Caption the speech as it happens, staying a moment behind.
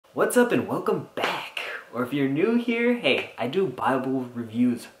What's up and welcome back. Or if you're new here, hey, I do Bible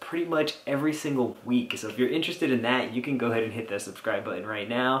reviews pretty much every single week. So if you're interested in that, you can go ahead and hit that subscribe button right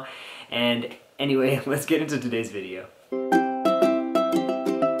now. And anyway, let's get into today's video.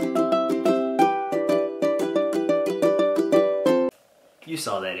 You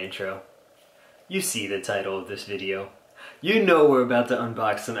saw that intro. You see the title of this video. You know we're about to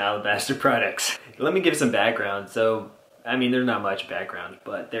unbox some Alabaster products. Let me give some background. So, I mean, there's not much background,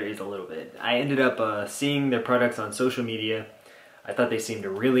 but there is a little bit. I ended up seeing their products on social media. I thought they seemed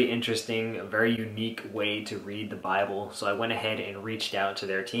really interesting, a very unique way to read the Bible. So I went ahead and reached out to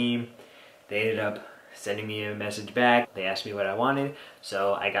their team. They ended up sending me a message back. They asked me what I wanted,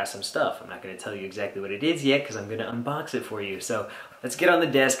 so I got some stuff. I'm not going to tell you exactly what it is yet because I'm going to unbox it for you. So let's get on the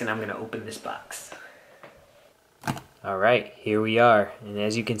desk and I'm going to open this box. Alright, here we are. And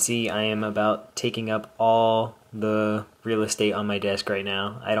as you can see, I am about taking up all the real estate on my desk right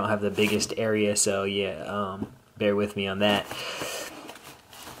now. I don't have the biggest area, so yeah, bear with me on that.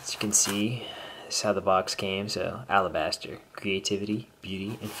 As you can see, this is how the box came. So, Alabaster, creativity,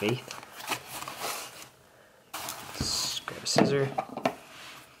 beauty, and faith. Let's grab a scissor. I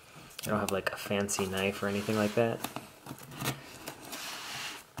don't have like a fancy knife or anything like that.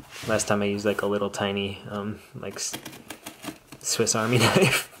 Last time I used like a little tiny, like Swiss Army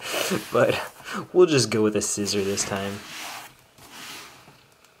knife, but we'll just go with a scissor this time.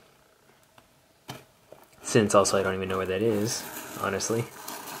 Since also I don't even know where that is, honestly.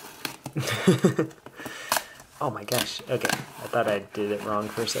 Oh my gosh, okay, I thought I did it wrong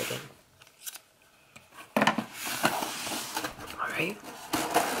for a second. Alright,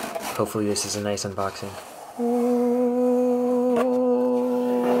 hopefully this is a nice unboxing.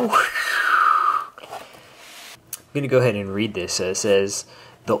 I'm going to go ahead and read this. It says,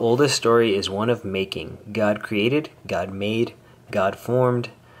 "The oldest story is one of making. God created, God made, God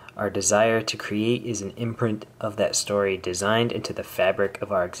formed. Our desire to create is an imprint of that story designed into the fabric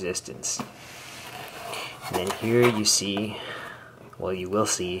of our existence." And then here you see, well, you will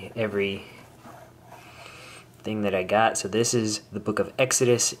see every thing that I got. So this is the book of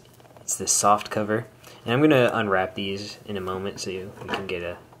Exodus. It's the soft cover. And I'm going to unwrap these in a moment so you can get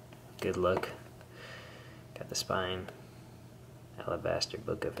a good look. Got the spine, Alabaster,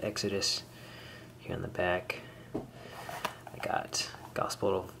 book of Exodus. Here on the back, I got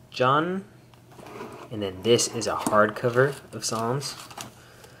Gospel of John. And then this is a hardcover of Psalms.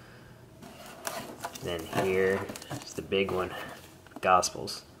 And then here is the big one,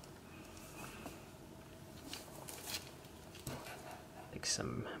 Gospels. Like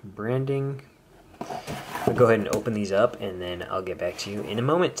some branding. I'll go ahead and open these up and then I'll get back to you in a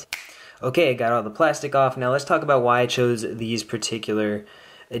moment. Okay, I got all the plastic off. Now let's talk about why I chose these particular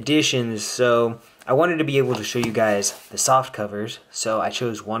editions. So I wanted to be able to show you guys the soft covers. So I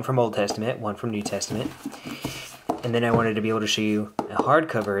chose one from Old Testament, one from New Testament. And then I wanted to be able to show you a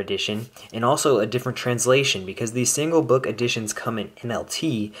hardcover edition and also a different translation because these single book editions come in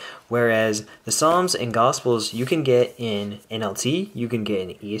NLT, whereas the Psalms and Gospels you can get in NLT, you can get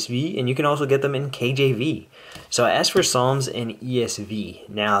in ESV, and you can also get them in KJV. So I asked for Psalms and ESV.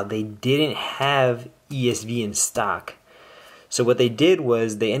 Now they didn't have ESV in stock. So what they did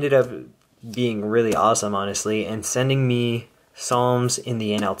was they ended up being really awesome, honestly, and sending me Psalms in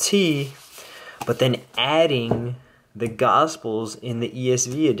the NLT, but then adding the Gospels in the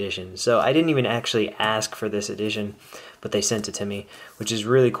ESV edition. So I didn't even actually ask for this edition, but they sent it to me, which is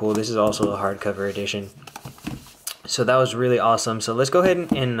really cool. This is also a hardcover edition. So that was really awesome. So let's go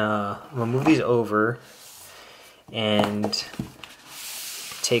ahead and we'll move these over and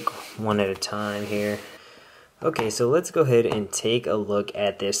take one at a time here. Okay, so let's go ahead and take a look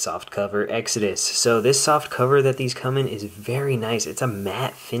at this softcover Exodus. So this soft cover that these come in is very nice. It's a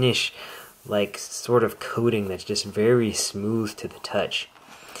matte finish, like sort of coating that's just very smooth to the touch.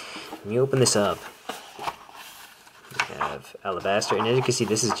 Let me open this up. We have Alabaster, and as you can see,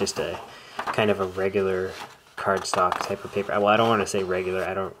 this is just a kind of a regular cardstock type of paper. Well, I don't want to say regular.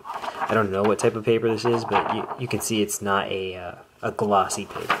 I don't know what type of paper this is, but you can see it's not a glossy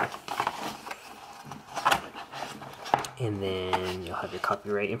paper. And then you'll have your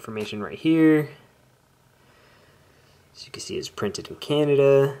copyright information right here. As you can see, it's printed in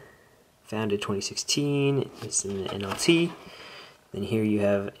Canada. Founded 2016, it's in the NLT. Then here you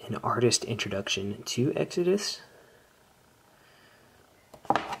have an artist introduction to Exodus.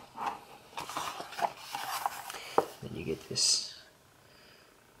 Then you get this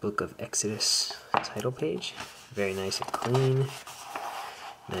book of Exodus title page. Very nice and clean.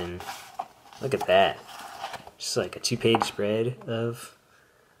 Then look at that. Just like a 2-page spread of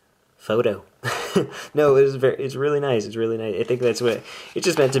photo. No, it's really nice. It's really nice. I think that's what it's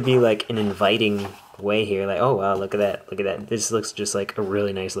just meant to be, like an inviting way here. Like, oh wow, look at that, look at that. This looks just like a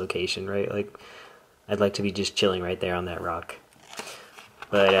really nice location, right? Like, I'd like to be just chilling right there on that rock.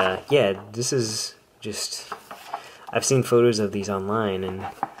 But yeah, this is just, I've seen photos of these online and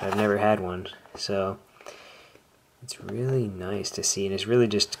I've never had one, so it's really nice to see, and it's really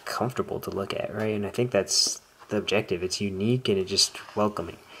just comfortable to look at, right? And I think that's the objective. It's unique and it's just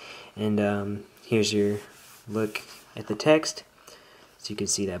welcoming. And here's your look at the text. So you can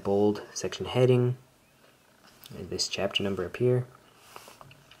see that bold section heading, and this chapter number up here.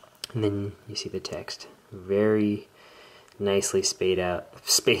 And then you see the text. Very nicely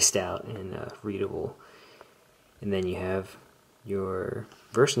spaced out and readable. And then you have your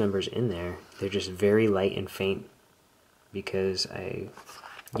verse numbers in there. They're just very light and faint because I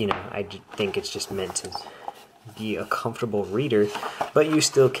think it's just meant to be a comfortable reader, but you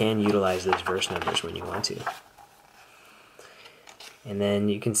still can utilize those verse numbers when you want to. And then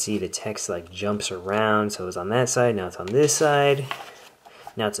you can see the text like jumps around, so it's on that side, now it's on this side,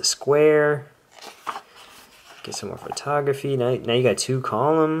 now it's a square. Get some more photography. Now you got 2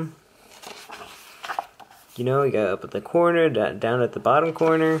 column. You know, you got up at the corner, down at the bottom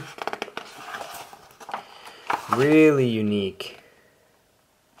corner. Really unique.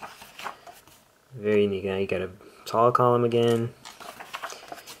 Very unique. Now you got a tall column again.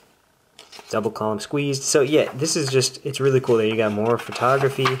 Double column squeezed. So yeah, this is just, it's really cool that you got more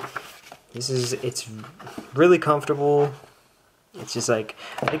photography. It's really comfortable. It's just like,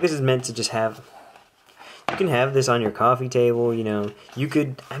 I think this is meant to just have, you can have this on your coffee table, you know. You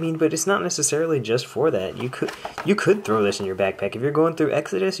could, I mean, but it's not necessarily just for that. You could throw this in your backpack. If you're going through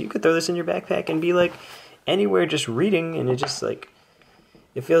Exodus, you could throw this in your backpack and be like anywhere just reading, and it just like,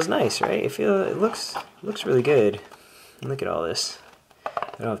 it feels nice, right? It looks really good. Look at all this.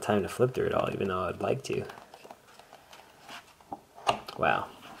 I don't have time to flip through it all, even though I'd like to. Wow.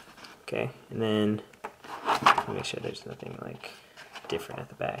 Okay, and then let me make sure there's nothing like different at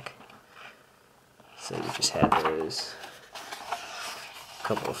the back. So you just have those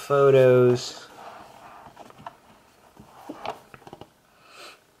couple of photos.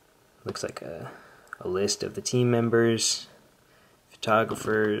 Looks like a list of the team members,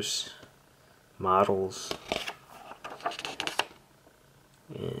 photographers, models,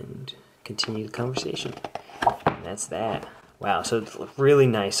 and continue the conversation. And that's that. Wow, so it's really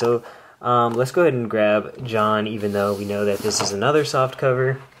nice. So let's go ahead and grab John, even though we know that this is another soft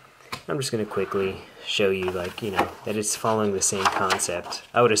cover. I'm just going to quickly show you, like, you know, that it's following the same concept.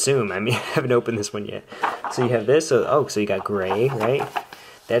 I would assume. I mean, I haven't opened this one yet. So you have this. So you got gray, right?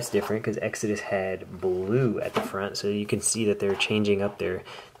 That's different because Exodus had blue at the front. So you can see that they're changing up their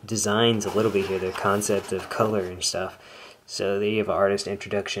designs a little bit here, their concept of color and stuff. So there you have an artist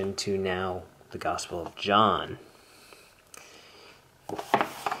introduction to now the Gospel of John. There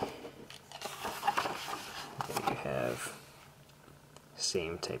you have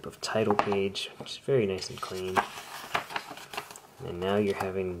same type of title page, which is very nice and clean. And now you're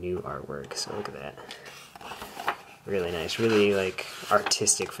having new artwork, so look at that. Really nice, really like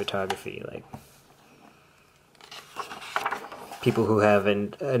artistic photography, like people who have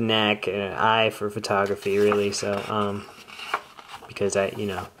a knack and an eye for photography, really. So because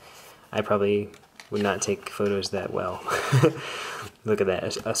I probably would not take photos that well. Look at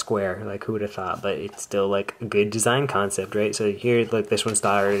that, a square, like who would have thought, but it's still like a good design concept, right? So here, look, this one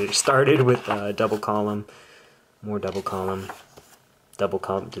started with double column, more double column, double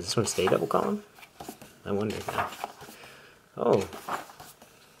column. Does this one stay double column? I wonder now. Oh,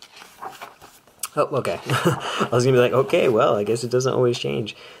 okay. I was gonna be like, okay, well, I guess it doesn't always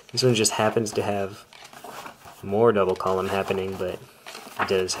change. This one just happens to have more double column happening, but it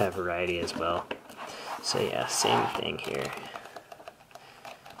does have variety as well. So yeah, same thing here.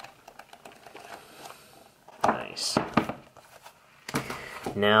 Nice.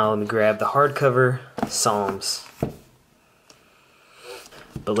 Now let me grab the hardcover Psalms.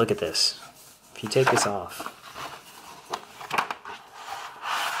 But look at this. If you take this off,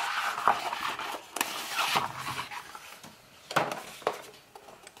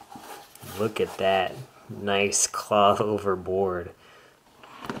 look at that nice cloth over board.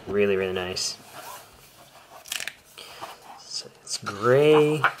 Really, really nice. So it's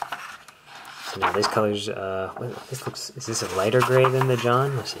gray. So now this color's is this a lighter gray than the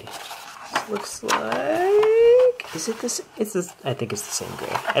John? Let's see. This looks like, is it this? I think it's the same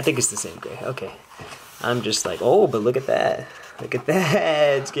gray. I think it's the same gray. Okay. I'm just like, oh, but look at that. Look at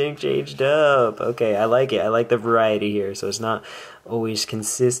that, it's getting changed up. Okay, I like it. I like the variety here, so it's not always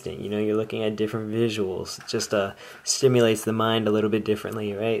consistent. You know, you're looking at different visuals. It just stimulates the mind a little bit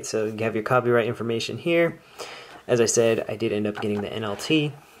differently, right? So you have your copyright information here. As I said, I did end up getting the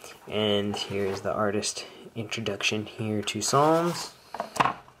NLT, and here is the artist introduction here to Psalms.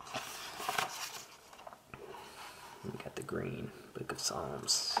 We got the green Book of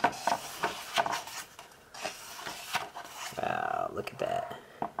Psalms. Wow, look at that.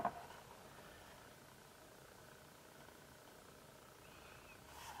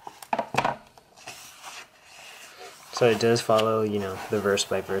 So it does follow, you know, the verse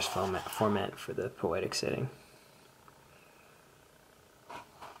by verse format for the poetic setting.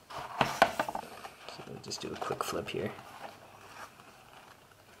 So we'll just do a quick flip here.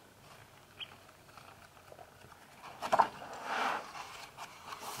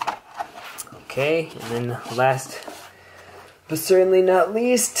 Okay, and then last but certainly not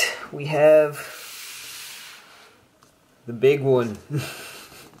least, we have the big one,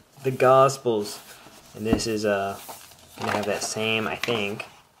 the Gospels. And this is gonna have that same, I think.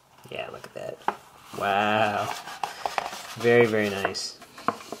 Yeah, look at that. Wow. Very, very nice.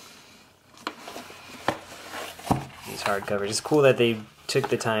 These hardcovers. It's cool that they took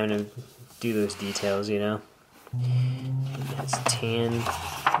the time to do those details, you know. That's tan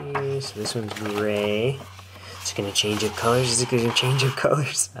here, so this one's gray. It's gonna change up colors. Is it gonna change up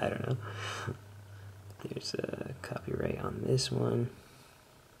colors? I don't know. There's a copyright on this one.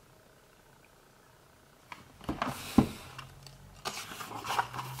 The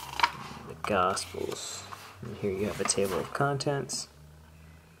Gospels. And here you have a table of contents.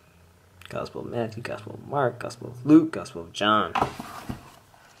 Gospel of Matthew, Gospel of Mark, Gospel of Luke, Gospel of John.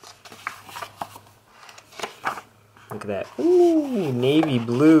 Look at that. Ooh, navy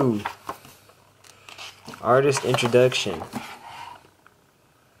blue. Artist introduction.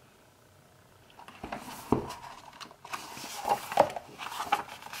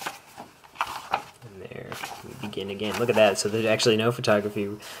 And there we begin again. Look at that. So there's actually no photography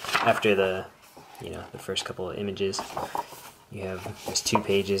after the, you know, the first couple of images. You have just 2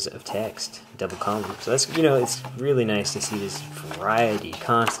 pages of text, double column. So that's, you know, it's really nice to see this variety,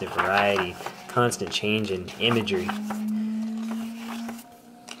 constant change in imagery.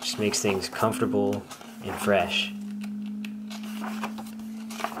 Just makes things comfortable and fresh.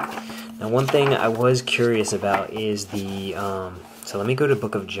 Now, one thing I was curious about is the, so let me go to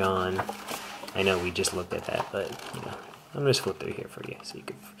Book of John. I know we just looked at that, but, you know, I'm going to just flip through here for you so you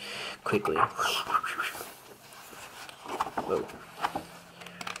can quickly. Whoa.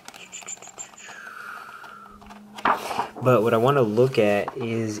 But what I want to look at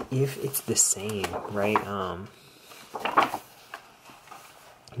is if it's the same, right?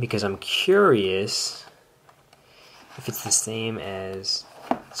 Because I'm curious if it's the same as,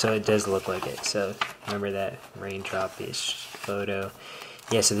 so it does look like it. So remember that raindrop-ish photo?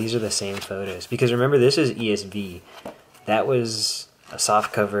 Yeah, so these are the same photos. Because remember, this is ESV. That was a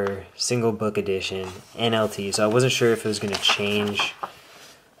softcover, single book edition, NLT. So I wasn't sure if it was going to change.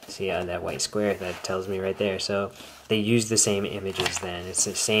 See that white square, that tells me right there. So they used the same images then. It's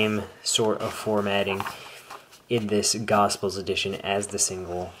the same sort of formatting in this Gospels edition as the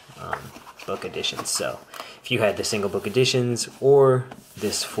single book edition. So if you had the single book editions or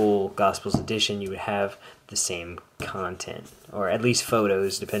this full Gospels edition, you would have the same content, or at least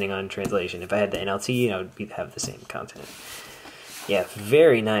photos, depending on translation. If I had the NLT, I would have the same content. Yeah,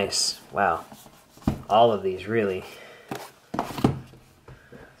 very nice. Wow. All of these, really.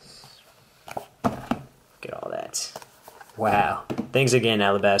 Get all that. Wow. Thanks again,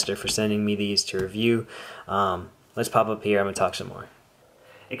 Alabaster, for sending me these to review. Let's pop up here. I'm going to talk some more.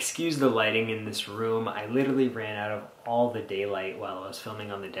 Excuse the lighting in this room. I literally ran out of all the daylight while I was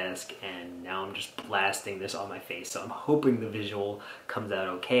filming on the desk, and now I'm just blasting this on my face. So I'm hoping the visual comes out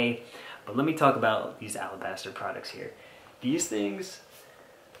okay. But let me talk about these Alabaster products here. These things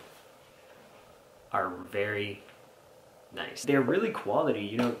are very nice. They're really quality,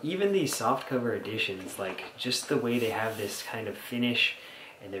 you know, even these softcover editions, like just the way they have this kind of finish,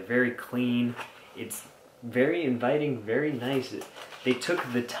 and they're very clean. It's very inviting, very nice. They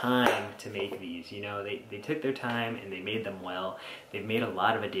took the time to make these, you know, they took their time and they made them well. They've made a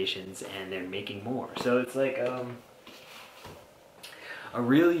lot of editions and they're making more. So it's like a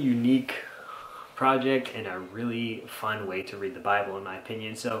really unique project and a really fun way to read the Bible, in my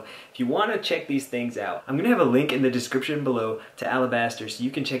opinion. So if you want to check these things out, I'm going to have a link in the description below to Alabaster so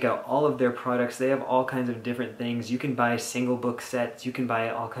you can check out all of their products. They have all kinds of different things. You can buy single book sets, you can buy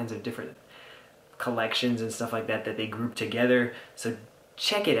all kinds of different collections and stuff like that that they group together. So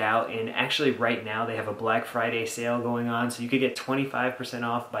check it out. And actually right now they have a Black Friday sale going on, so you could get 25%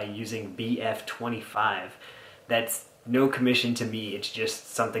 off by using BF25. That's no commission to me, it's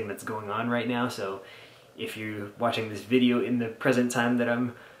just something that's going on right now. So if you're watching this video in the present time that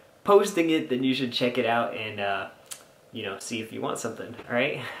I'm posting it, then you should check it out and you know, see if you want something. All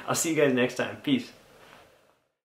right, I'll see you guys next time. Peace.